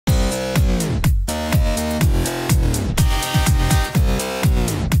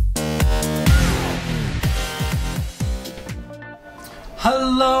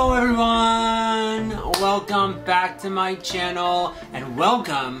Hello everyone! Welcome back to my channel and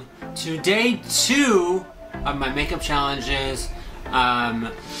welcome to day 2 of my makeup challenges.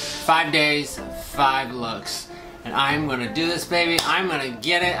 5 days, 5 looks. And I'm gonna do this, baby. I'm gonna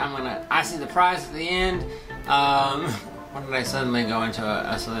get it. I see the prize at the end. When did I suddenly go into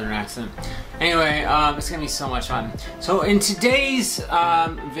a southern accent? Anyway, it's gonna be so much fun. So in today's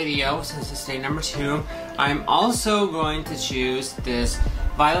video, since it's day number 2, I'm also going to choose this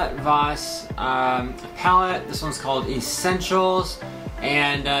Violet Voss palette. This one's called Essentials,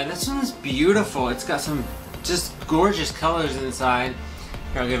 and this one's beautiful. It's got some just gorgeous colors inside.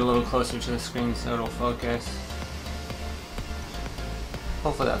 Here, I'll get a little closer to the screen so it'll focus.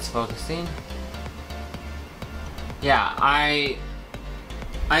 Hopefully that's focusing. Yeah, I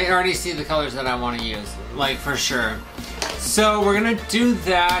already see the colors that I want to use, like for sure. So we're gonna do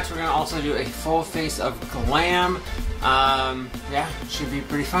that. We're gonna also do a full face of glam. Yeah, it should be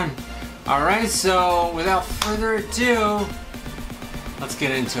pretty fun. Alright, so without further ado, let's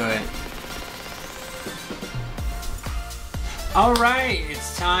get into it. Alright,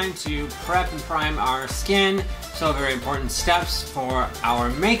 it's time to prep and prime our skin. So very important steps for our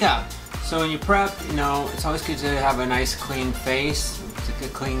makeup. So when you prep, you know, it's always good to have a nice clean face, like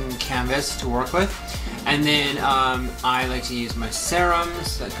a clean canvas to work with. And then I like to use my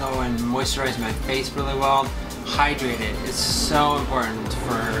serums that go and moisturize my face really well. Hydrated. It's so important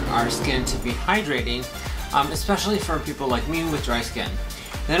for our skin to be hydrating, especially for people like me with dry skin.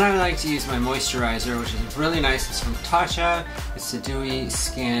 Then I like to use my moisturizer, which is really nice. It's from Tatcha. It's the dewy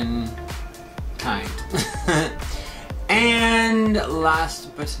skin kind. And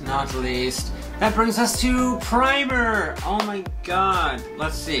last but not least, that brings us to primer. Oh my god.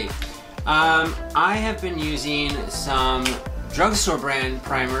 Let's see. I have been using some drugstore brand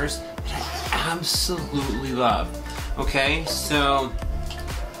primers that I absolutely love. Okay, so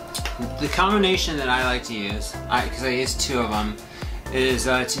the combination that I like to use, because I use 2 of them, is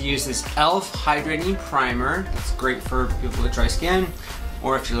to use this e.l.f. hydrating primer. That's great for people with dry skin,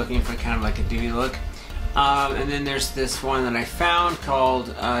 or if you're looking for kind of like a dewy look. And then there's this one that I found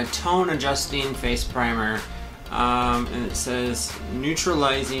called Tone Adjusting Face Primer, and it says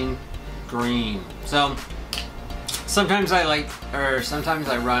Neutralizing Green. So sometimes I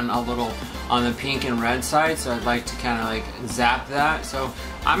run a little on the pink and red side, so I'd like to kind of like zap that. So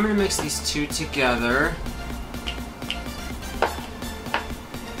I'm gonna mix these 2 together.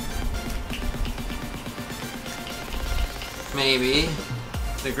 Maybe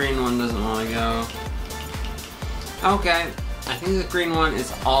the green one doesn't want to go. Okay, I think the green one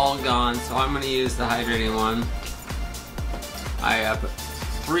is all gone, so I'm going to use the hydrating one. I put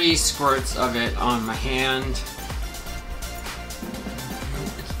 3 squirts of it on my hand.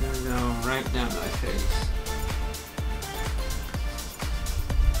 It's going to go right down my face.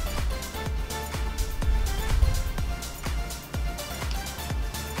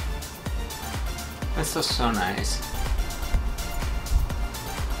 That's so nice.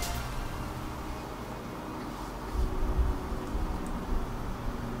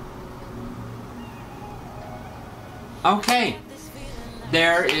 Okay,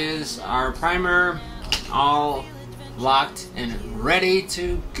 there is our primer all locked and ready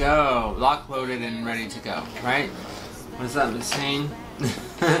to go. Lock, loaded, and ready to go, right? What is that saying?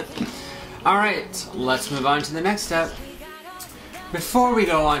 Alright, let's move on to the next step. Before we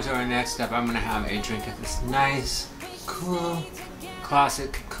go on to our next step, I'm going to have a drink of this nice, cool,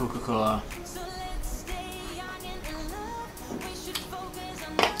 classic Coca-Cola.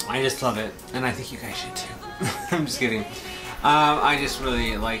 I just love it, and I think you guys should too. I'm just kidding. I just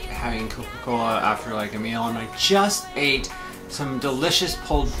really like having Coca-Cola after like a meal, and I just ate some delicious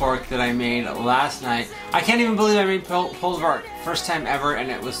pulled pork that I made last night. I can't even believe I made pulled pork, first time ever, and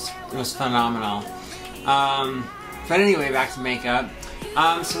it was phenomenal. But anyway, back to makeup.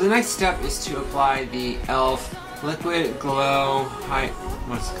 So the next step is to apply the e.l.f. Liquid Glow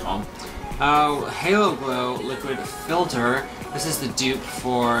what's it called? Halo Glow Liquid Filter. This is the dupe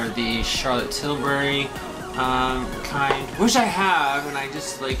for the Charlotte Tilbury kind, which I have, and I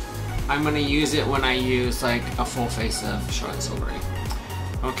just like, I'm gonna use it when I use like a full face of Charlotte Tilbury.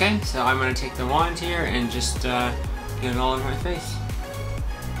 Okay, so I'm gonna take the wand here and just get it all over my face.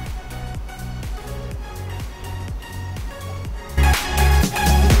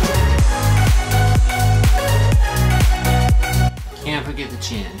 Can't forget the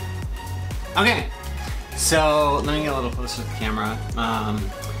chin. Okay, so let me get a little closer to the camera.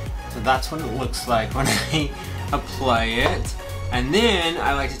 So that's what it looks like when I apply it. And then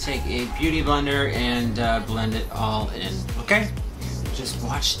I like to take a beauty blender and blend it all in. Okay? Just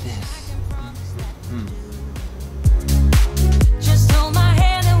watch this. Just hold my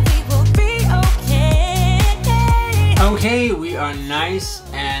hand. Okay, we are nice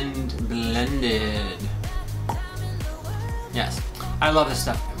and blended. Yes, I love this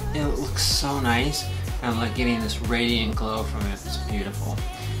stuff. It looks so nice. I'm like getting this radiant glow from it. It's beautiful.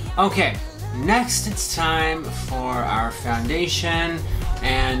 Okay, next it's time for our foundation.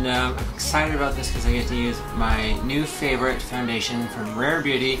 And I'm excited about this because I get to use my new favorite foundation from Rare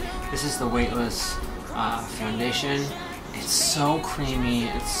Beauty. This is the Weightless foundation. It's so creamy.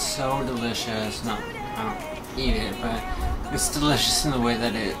 It's so delicious. No, I don't eat it, but it's delicious in the way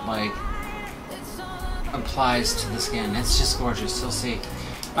that it like applies to the skin. It's just gorgeous. You'll see.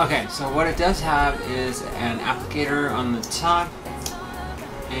 Okay, so what it does have is an applicator on the top,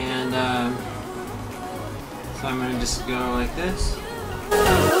 and so I'm going to just go like this.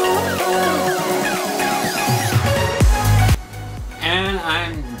 And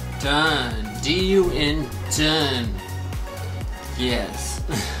I'm done. D-U-N done. Yes.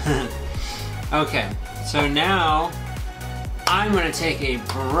 Okay, so now I'm going to take a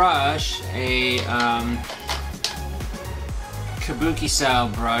brush, a kabuki style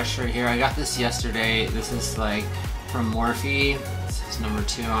brush right here. I got this yesterday. This is like from Morphe. This is number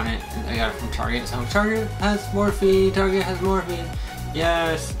 2 on it. I got it from Target. So Target has Morphe. Target has Morphe.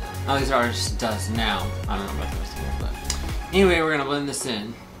 Yes. Oh, these are just dust now. I don't know about the rest of it, but anyway, we're gonna blend this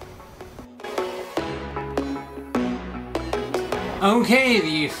in. Okay,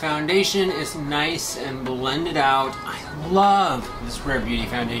 the foundation is nice and blended out. I love this Rare Beauty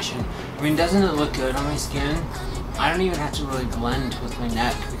foundation. I mean, doesn't it look good on my skin? I don't even have to really blend with my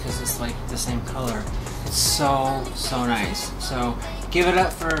neck because it's like the same color. It's so, so nice. So give it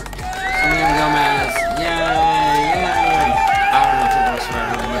up for Selena Gomez. Yay, yay. I don't know if it works for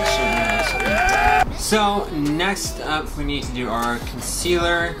everyone, but it should be. So next up we need to do our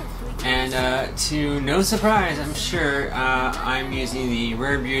concealer. And to no surprise, I'm sure, I'm using the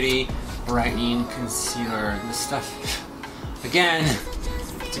Rare Beauty Brightening Concealer. This stuff, again,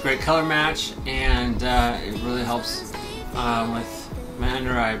 it's a great color match, and it really helps with my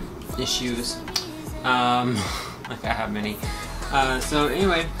under eye issues. Like I have many. So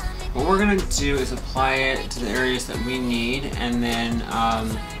anyway, what we're gonna do is apply it to the areas that we need, and then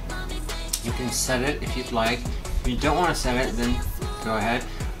you can set it if you'd like. If you don't want to set it, then go ahead.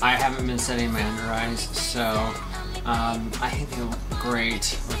 I haven't been setting my under eyes, so I think they look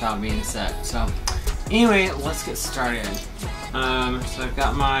great without being set. So anyway, let's get started. So I've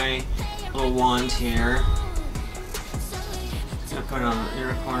got my little wand here. I'm gonna put it on the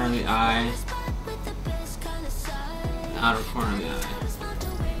inner corner of the eye, the outer corner of the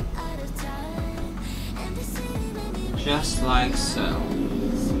eye. Just like so.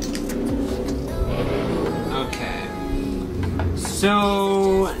 Okay.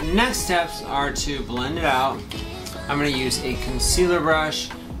 So next steps are to blend it out. I'm going to use a concealer brush.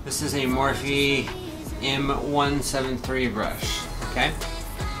 This is a Morphe M173 brush. Okay,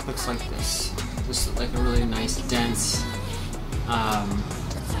 looks like this. Just like a really nice dense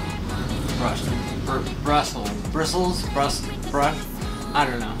brush. Brush. I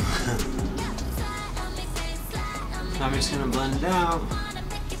don't know. So I'm just going to blend it out.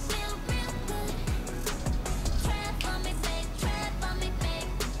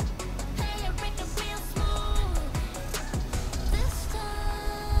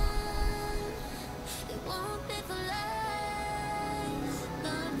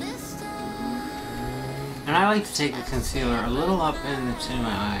 And I like to take the concealer a little up into my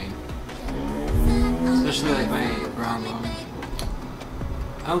eye, especially like my brow bone.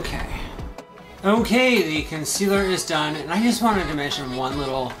 Okay, the concealer is done, and I just wanted to mention one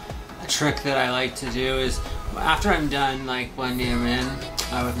little trick that I like to do is after I'm done like blending them in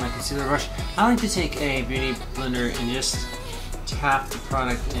with my concealer brush, I like to take a beauty blender and just tap the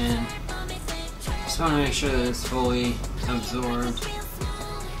product in. Just want to make sure that it's fully absorbed.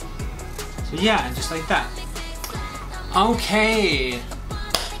 So yeah, just like that. Okay,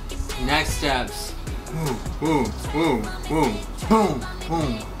 next steps. Boom, boom, boom, boom,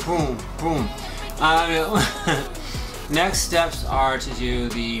 boom, boom, boom. Next steps are to do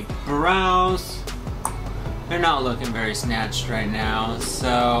the brows. They're not looking very snatched right now,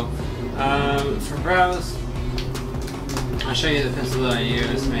 so for brows, I'll show you the pencil that I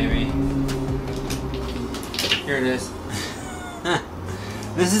use, maybe. Here it is.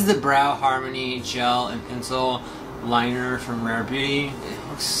 This is the Brow Harmony Gel and Pencil Liner from Rare Beauty. It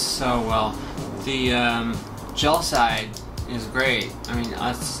works so well. The gel side is great. I mean,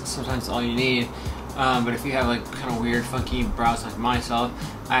 that's sometimes all you need. But if you have like kind of weird, funky brows like myself,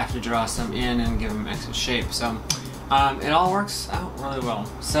 I have to draw some in and give them extra shape. So it all works out really well.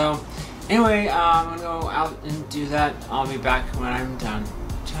 So anyway, I'm gonna go out and do that. I'll be back when I'm done.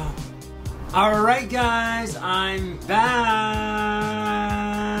 Ciao. Alright guys, I'm back!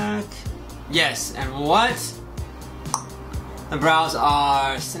 Yes, and what? The brows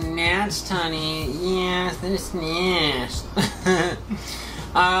are snatched, honey. Yes, they're snatched.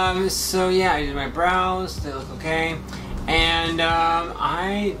 So yeah, I did my brows, they look okay. And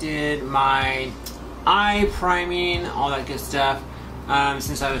I did my eye priming, all that good stuff.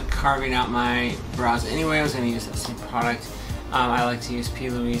 Since I was carving out my brows anyway, I was going to use that same product. I like to use P.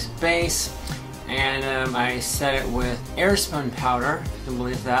 Louise base, and I set it with airspun powder. If you can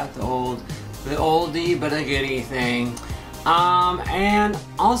believe that, the oldie but a goodie thing. And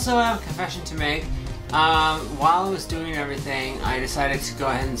also I have a confession to make. While I was doing everything, I decided to go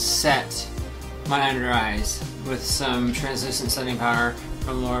ahead and set my under eyes with some translucent setting powder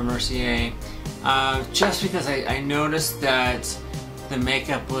from Laura Mercier. Just because I noticed that the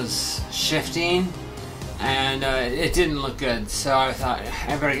makeup was shifting and it didn't look good, so I thought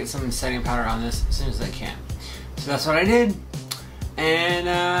I better get some setting powder on this as soon as I can. So that's what I did, and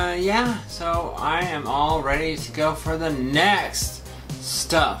yeah, so I am all ready to go for the next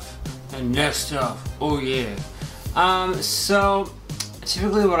stuff. Oh yeah. So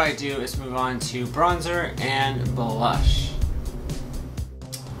typically what I do is move on to bronzer and blush.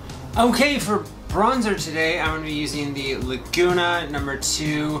 Okay, for bronzer today, I'm going to be using the Laguna No.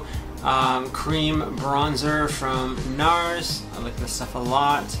 2 cream bronzer from NARS. I like this stuff a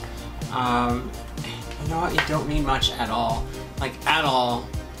lot. You know what? You don't need much at all. Like, at all.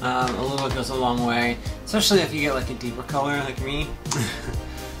 A little bit goes a long way. Especially if you get like a deeper color like me.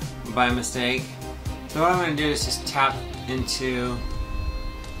 By mistake. So what I'm going to do is just tap into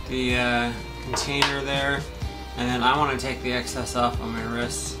the container there. And then I want to take the excess off on my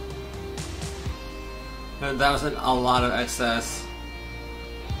wrist. That was a lot of excess.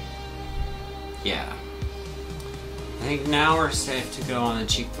 Yeah. I think now we're safe to go on the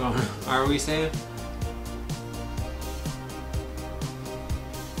cheekbone. Are we safe?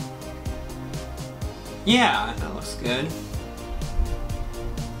 Yeah, that looks good.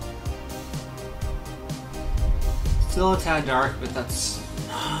 Still a tad dark, but that's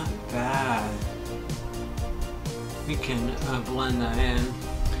not bad. We can blend that in.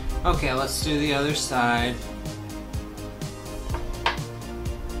 Okay, let's do the other side.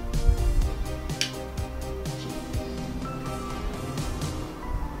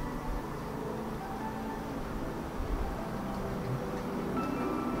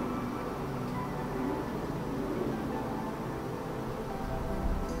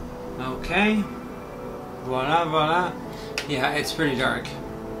 Okay. Voila, voila. Yeah, it's pretty dark.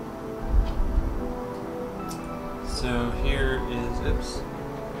 So here is, oops.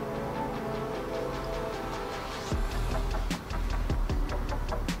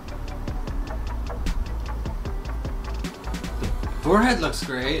 Forehead looks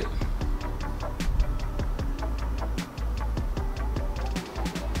great.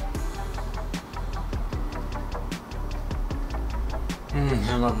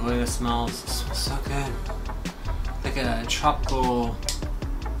 I love the way this smells. It smells so good. Like a tropical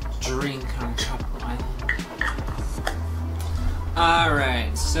drink on a tropical island.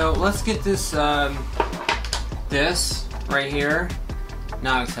 Alright, so let's get this, this right here,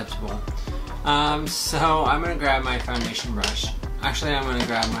 not acceptable. So I'm going to grab my foundation brush. Actually, I'm going to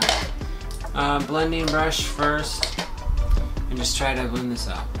grab my blending brush first and just try to blend this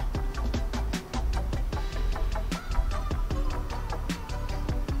up.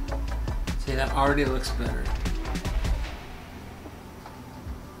 See, that already looks better.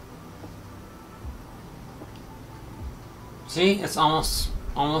 See, it's almost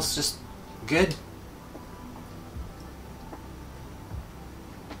just good.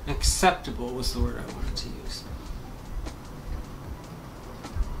 Acceptable was the word I wanted to use.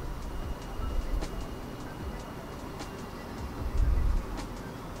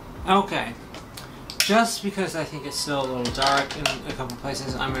 Okay, just because I think it's still a little dark in a couple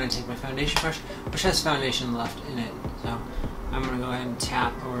places, I'm going to take my foundation brush, which has foundation left in it. So I'm going to go ahead and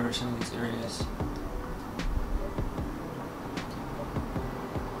tap over some of these areas.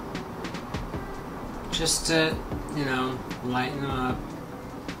 Just to, you know, lighten them up.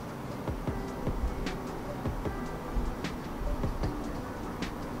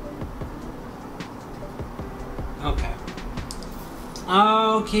 Okay.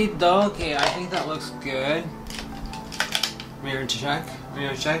 Okie dokie, I think that looks good. Mirror check.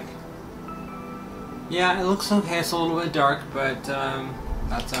 Mirror check. Yeah, it looks okay. It's a little bit dark, but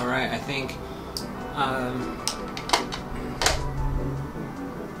that's alright. I think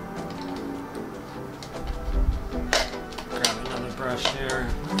grab another brush here.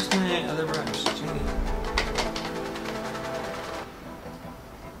 Where's my other brush? Gee.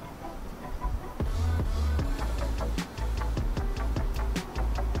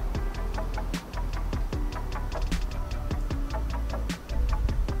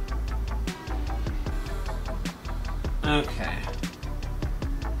 Okay.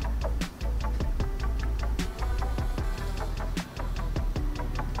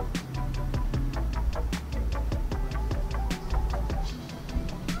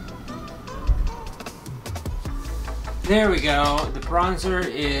 There we go. The bronzer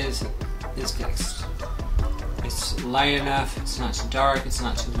is fixed. It's light enough. It's not too dark. It's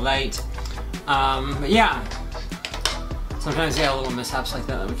not too light. But yeah, sometimes they have little mishaps like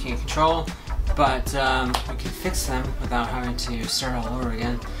that we can't control, but we can fix them without having to start all over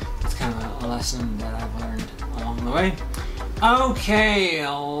again. It's kind of a lesson that I've learned along the way. Okay,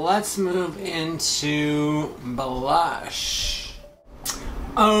 let's move into blush.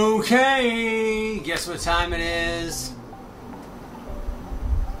 Okay, guess what time it is?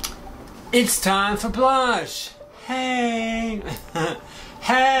 It's time for blush. Hey,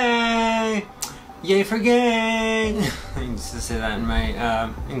 hey, yay for gay. I used to say that in my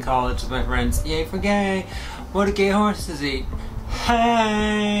in college with my friends. Yay for gay. What do gay horses eat?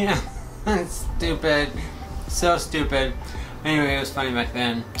 Hey, stupid, so stupid. Anyway, it was funny back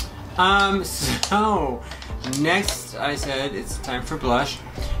then. So next I said it's time for blush.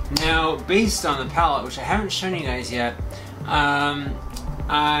 Now, based on the palette, which I haven't shown you guys yet,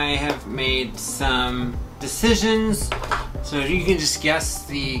 I have made some decisions, so you can just guess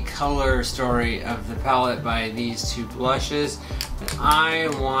the color story of the palette by these two blushes. But I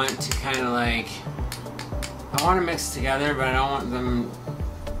want to kind of like, I want to mix together, but I don't want them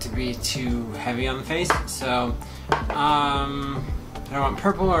to be too heavy on the face. So, I want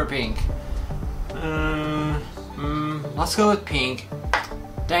purple or pink. Let's go with pink.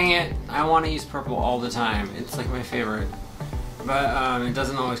 Dang it, I want to use purple all the time. It's like my favorite. But it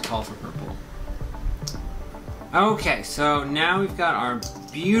doesn't always call for purple. Okay, so now we've got our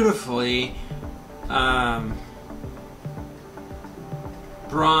beautifully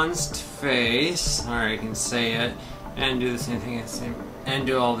bronzed face. Alright, I can say it and do the same thing and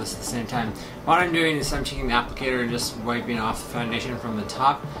do all this at the same time. What I'm doing is I'm taking the applicator and just wiping off the foundation from the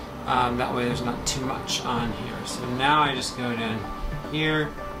top. That way there's not too much on here. So now I just go down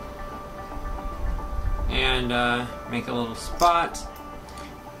here and make a little spot.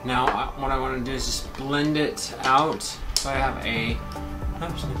 Now what I want to do is just blend it out. So I have a,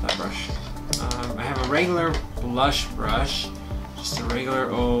 oops, not that brush. I have a regular blush brush, just a regular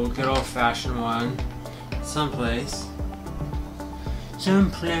old, good old-fashioned one. Someplace.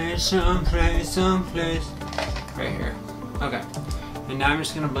 Right here. Okay. And now I'm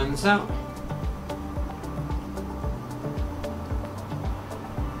just gonna blend this out.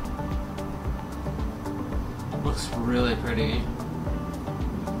 Looks really pretty.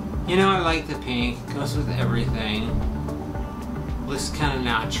 You know, I like the pink. It goes with everything. Looks kind of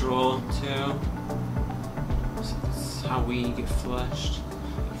natural too. So that's how we get flushed.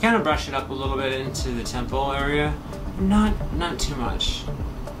 I kind of brush it up a little bit into the temple area, not too much.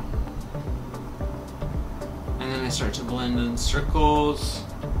 And then I start to blend in circles.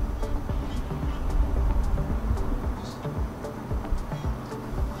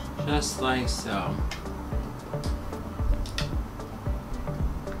 Just like so.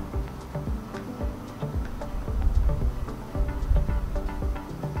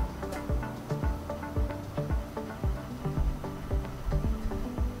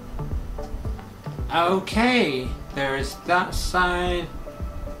 Okay, there's that side.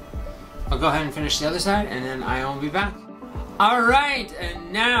 I'll go ahead and finish the other side and then I will be back. Alright,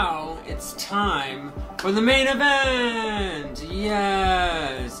 and now it's time for the main event!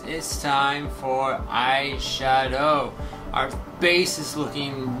 Yes, it's time for eyeshadow. Our base is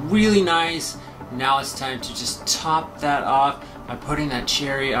looking really nice. Now it's time to just top that off by putting that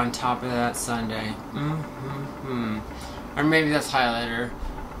cherry on top of that sundae. Or maybe that's highlighter.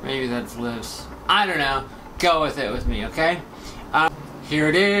 Maybe that's lips. I don't know. Go with it with me, okay? Here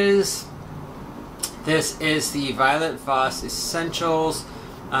it is. This is the Violet Voss Essentials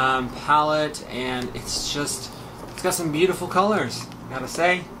palette, and it's got some beautiful colors, gotta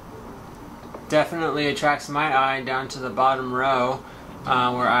say. Definitely attracts my eye down to the bottom row,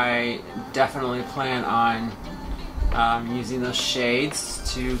 where I definitely plan on using those shades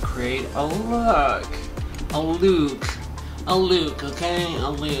to create a look. A look, okay? A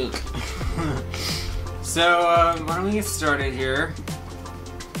look. So, why don't we get started here?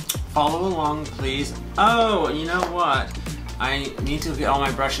 Follow along, please. Oh, you know what? I need to get all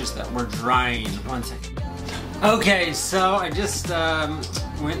my brushes that were drying. One second. Okay, so I just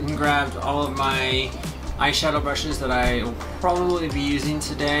went and grabbed all of my eyeshadow brushes that I will probably be using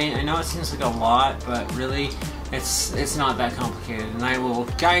today. I know it seems like a lot, but really, it's not that complicated, and I will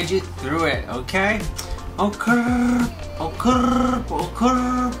guide you through it, okay? Okay. I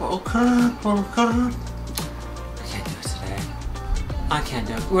can't do it. I can't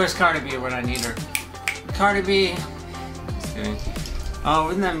do it. Where's Cardi B when I need her? Cardi B. Just kidding. Oh,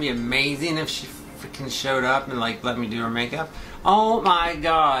 wouldn't that be amazing if she freaking showed up and like let me do her makeup? Oh my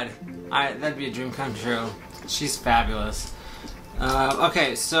god. That'd be a dream come true. She's fabulous.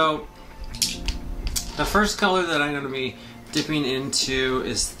 Okay, so the first color that I'm going to be dipping into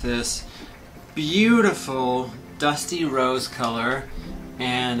is this beautiful dusty rose color,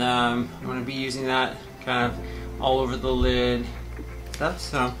 and I'm going to be using that kind of all over the lid stuff.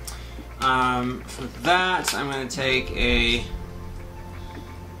 So for that I'm going to take a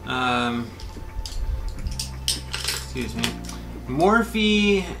excuse me,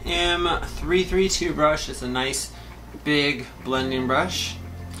 Morphe M332 brush. It's a nice big blending brush.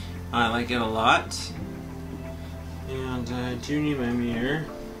 I like it a lot. And I do need my mirror,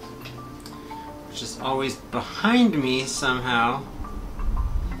 which is always behind me somehow.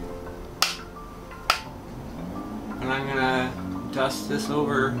 And I'm gonna dust this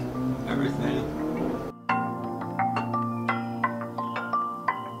over everything.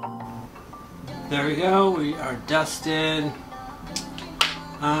 There we go, we are dusted.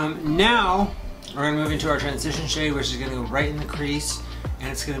 Now we're going to move into our transition shade, which is going to go right in the crease, and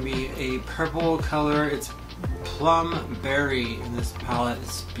it's going to be a purple color. It's Plum Berry in this palette.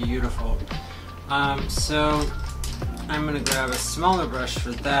 It's beautiful. So I'm going to grab a smaller brush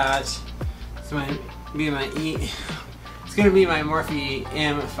for that. It's going to be my Morphe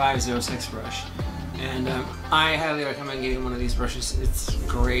M506 brush, and I highly recommend getting one of these brushes. It's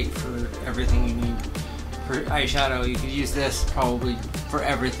great for everything you need. For eyeshadow, you could use this probably for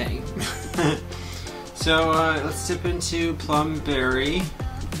everything. So let's dip into Plum Berry.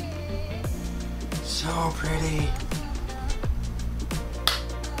 So pretty.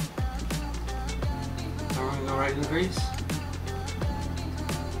 Now we're gonna go right in the crease.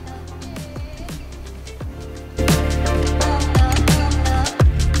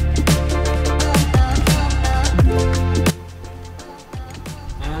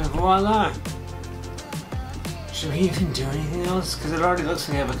 And voila! Should we even do anything else? Because it already looks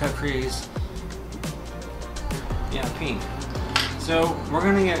like I have a cut crease. Yeah, pink. So we're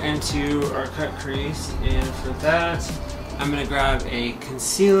gonna get into our cut crease, and for that, I'm gonna grab a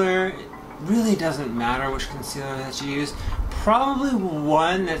concealer. It really doesn't matter which concealer that you use. Probably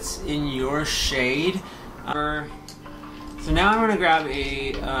one that's in your shade. So now I'm gonna grab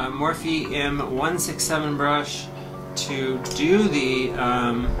a Morphe M167 brush to do the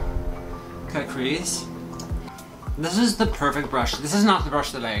cut crease. This is the perfect brush. This is not the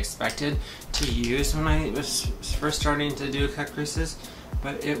brush that I expected to use when I was first starting to do cut creases,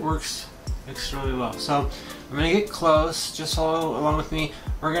 but it works extremely well. So I'm gonna get close, just follow along with me.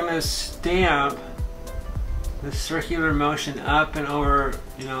 We're gonna stamp the circular motion up and over,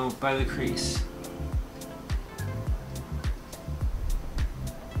 you know, by the crease.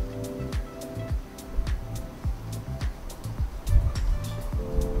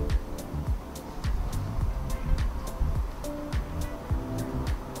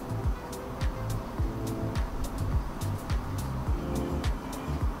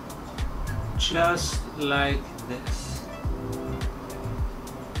 Just like this.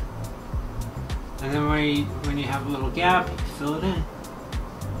 And then when you have a little gap, you fill it in.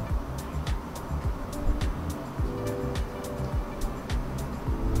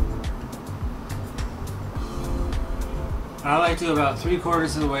 I like to go about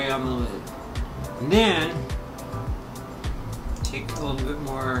 3/4 of the way on the lid. And then take a little bit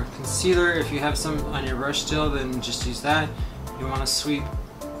more concealer. If you have some on your brush still, then just use that. You want to sweep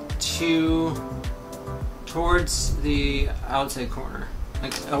towards the outside corner,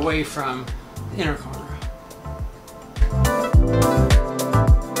 like away from the inner corner.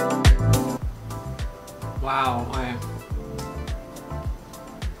 Wow,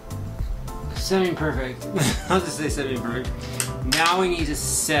 semi-perfect. I'll just say semi-perfect. Now we need to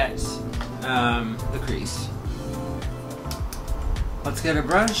set the crease. Let's get a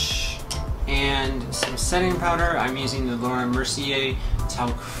brush and some setting powder. I'm using the Laura Mercier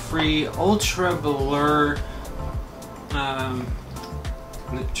Talc Free Ultra Blur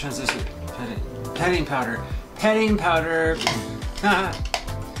translucent petting powder.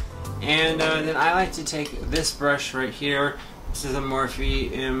 And then I like to take this brush right here. This is a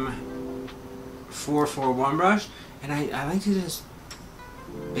Morphe M441 brush, and I like to just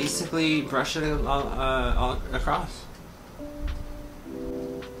basically brush it all across.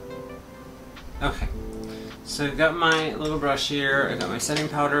 Okay. So I've got my little brush here, I got my setting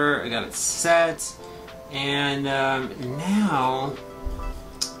powder, I got it set, and now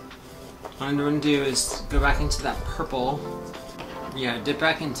what I'm going to do is go back into that purple. Yeah, dip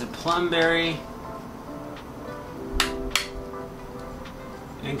back into Plum Berry.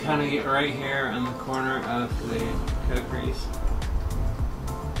 and kind of get right here on the corner of the cut crease.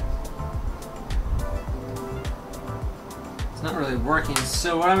 It's not really working,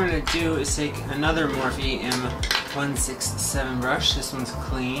 so what I'm going to do is take another Morphe M167 brush. This one's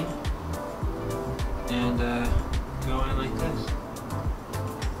clean, and go in like this.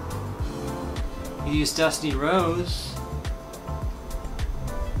 You use Dusty Rose.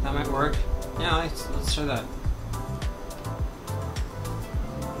 That might work. Yeah, let's try that.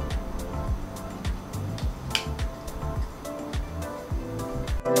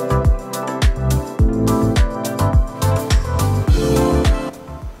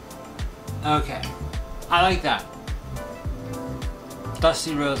 Okay, I like that.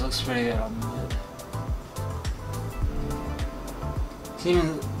 Dusty Rose looks pretty good on the lid. It's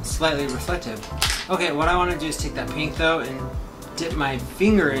even slightly reflective. Okay, what I want to do is take that pink though and dip my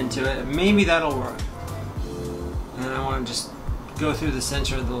finger into it. Maybe that'll work. And then I want to just go through the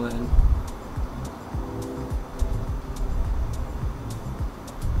center of the lid.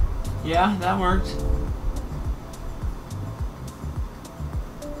 Yeah, that worked.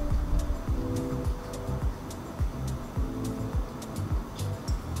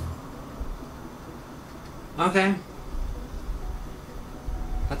 Okay.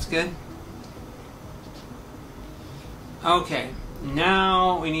 That's good. Okay,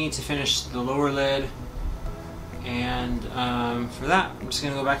 now we need to finish the lower lid, and for that I'm just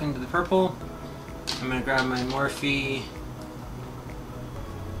going to go back into the purple. I'm going to grab my Morphe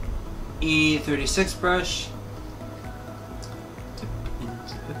E36 brush.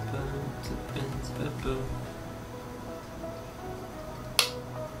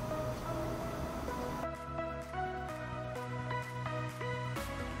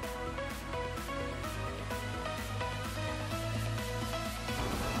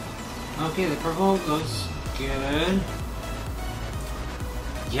 Okay, the purple goes good.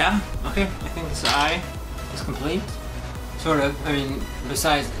 Yeah, okay, I think this eye is complete. Sort of. I mean,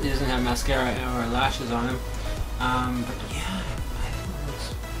 besides, it doesn't have mascara or lashes on him. But yeah, I think it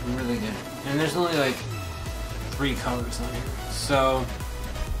looks really good. And there's only like 3 colors on here. So,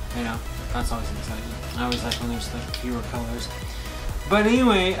 you know, that's always exciting. I always like when there's like fewer colors. But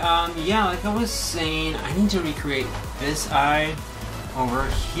anyway, yeah, like I was saying, I need to recreate this eye over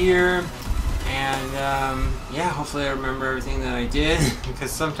here, and yeah, hopefully I remember everything that I did,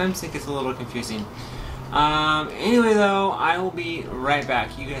 because sometimes it gets a little confusing. Anyway though, I will be right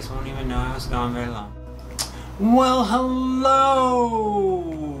back. You guys won't even know I was gone very long. Well, hello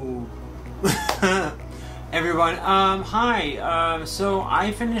everyone. Hi. So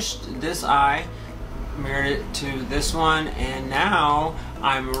I finished this eye, mirrored it to this one, and now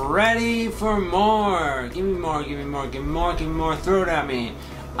I'm ready for more. Give me more, give me more, give me more, give me more, throw it at me.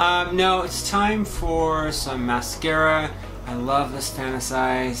 No, it's time for some mascara. I love this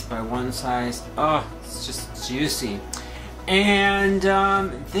Fantasize by One Size. Oh, it's just juicy. And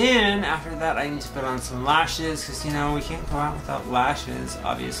then after that I need to put on some lashes, because you know we can't go out without lashes,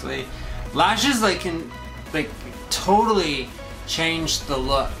 obviously. Lashes can totally change the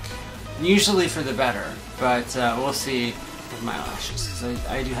look, usually for the better, but we'll see with my lashes, because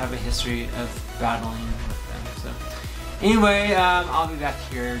I do have a history of battling with them. So anyway, I'll be back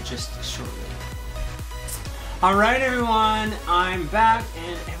here just shortly. Alright everyone, I'm back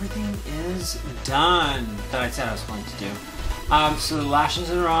and everything is done that I said I was going to do. So the lashes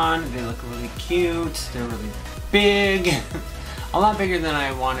are on, they look really cute, they're really big, a lot bigger than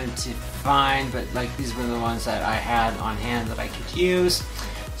I wanted to find, but like these were the ones that I had on hand that I could use.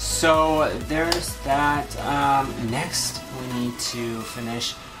 So there's that. Next we need to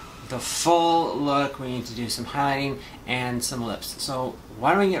finish the full look. We need to do some highlighting and some lips. So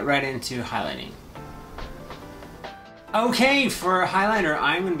why don't we get right into highlighting? Okay, for highlighter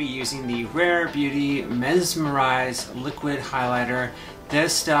I'm going to be using the Rare Beauty Mesmerize Liquid Highlighter.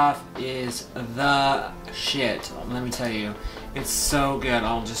 This stuff is the shit, let me tell you. It's so good.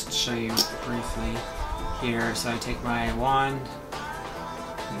 I'll just show you briefly here. So I take my wand,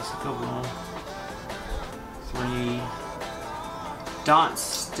 there's a couple, 3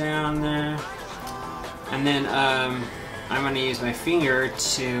 dots down there, and then I'm going to use my finger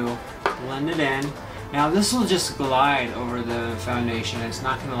to blend it in. Now this will just glide over the foundation. It's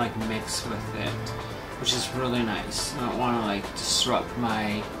not going to like mix with it, which is really nice. I don't want to like disrupt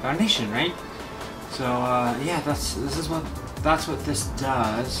my foundation, right? So yeah, that's what this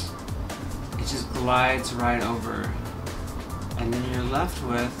does. It just glides right over, and then you're left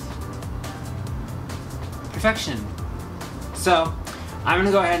with perfection. So I'm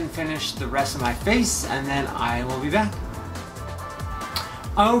gonna go ahead and finish the rest of my face, and then I will be back.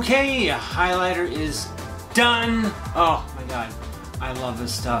 Okay, highlighter is done. Oh my god. I love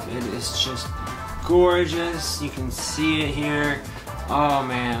this stuff. It is just gorgeous. You can see it here. Oh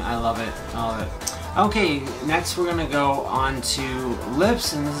man, I love it. I love it. Okay, next we're gonna go on to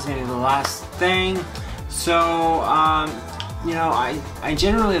lips, and this is gonna be the last thing. So, you know, I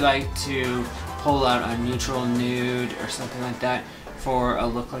generally like to pull out a neutral nude or something like that for a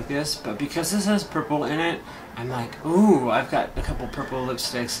look like this, but because this has purple in it, I'm like, ooh, I've got a couple purple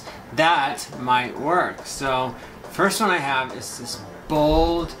lipsticks that might work. So first one I have is this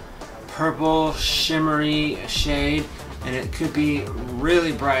bold purple shimmery shade, and it could be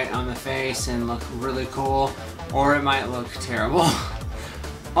really bright on the face and look really cool, or it might look terrible.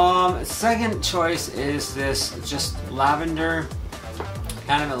 Second choice is this just lavender,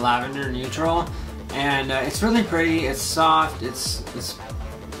 kind of a lavender neutral, and it's really pretty, it's soft,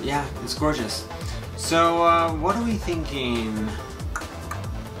 yeah, it's gorgeous. So what are we thinking?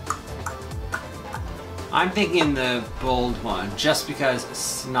 I'm thinking the bold one, just because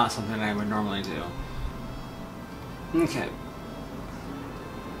it's not something I would normally do. Okay.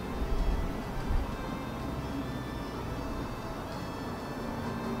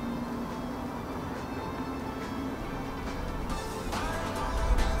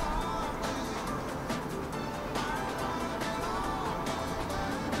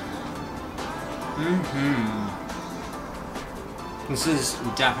 This is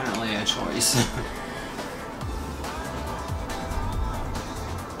definitely a choice.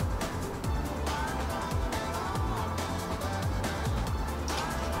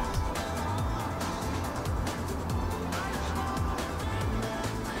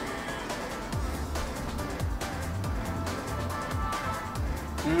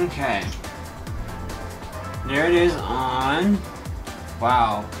 Okay. There it is on.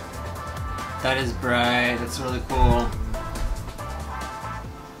 Wow. That is bright. That's really cool.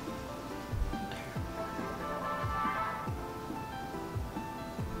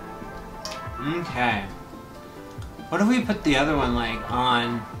 Okay. What if we put the other one like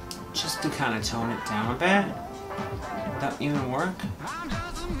on just to kind of tone it down a bit? Would that even work?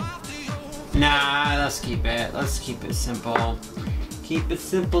 Nah, let's keep it. Let's keep it simple. Keep it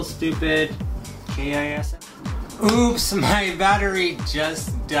simple, stupid. KIS. Oops, my battery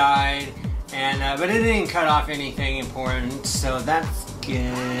just died, and but it didn't cut off anything important, so that's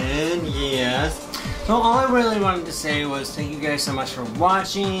good. Yes. So all I really wanted to say was thank you guys so much for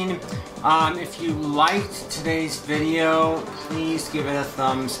watching. If you liked today's video, please give it a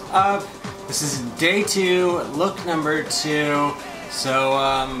thumbs up. This is day 2, look number 2.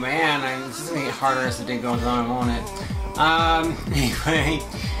 So man, this is gonna get harder as the day goes on, won't it? Anyway,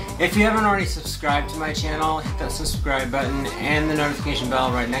 if you haven't already subscribed to my channel, hit that subscribe button and the notification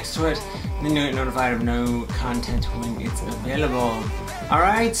bell right next to it, and then you get notified of no content when it's available.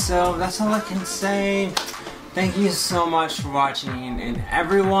 Alright, so that's all I can say. Thank you so much for watching, and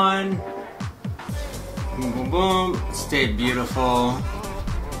everyone, boom boom boom, stay beautiful.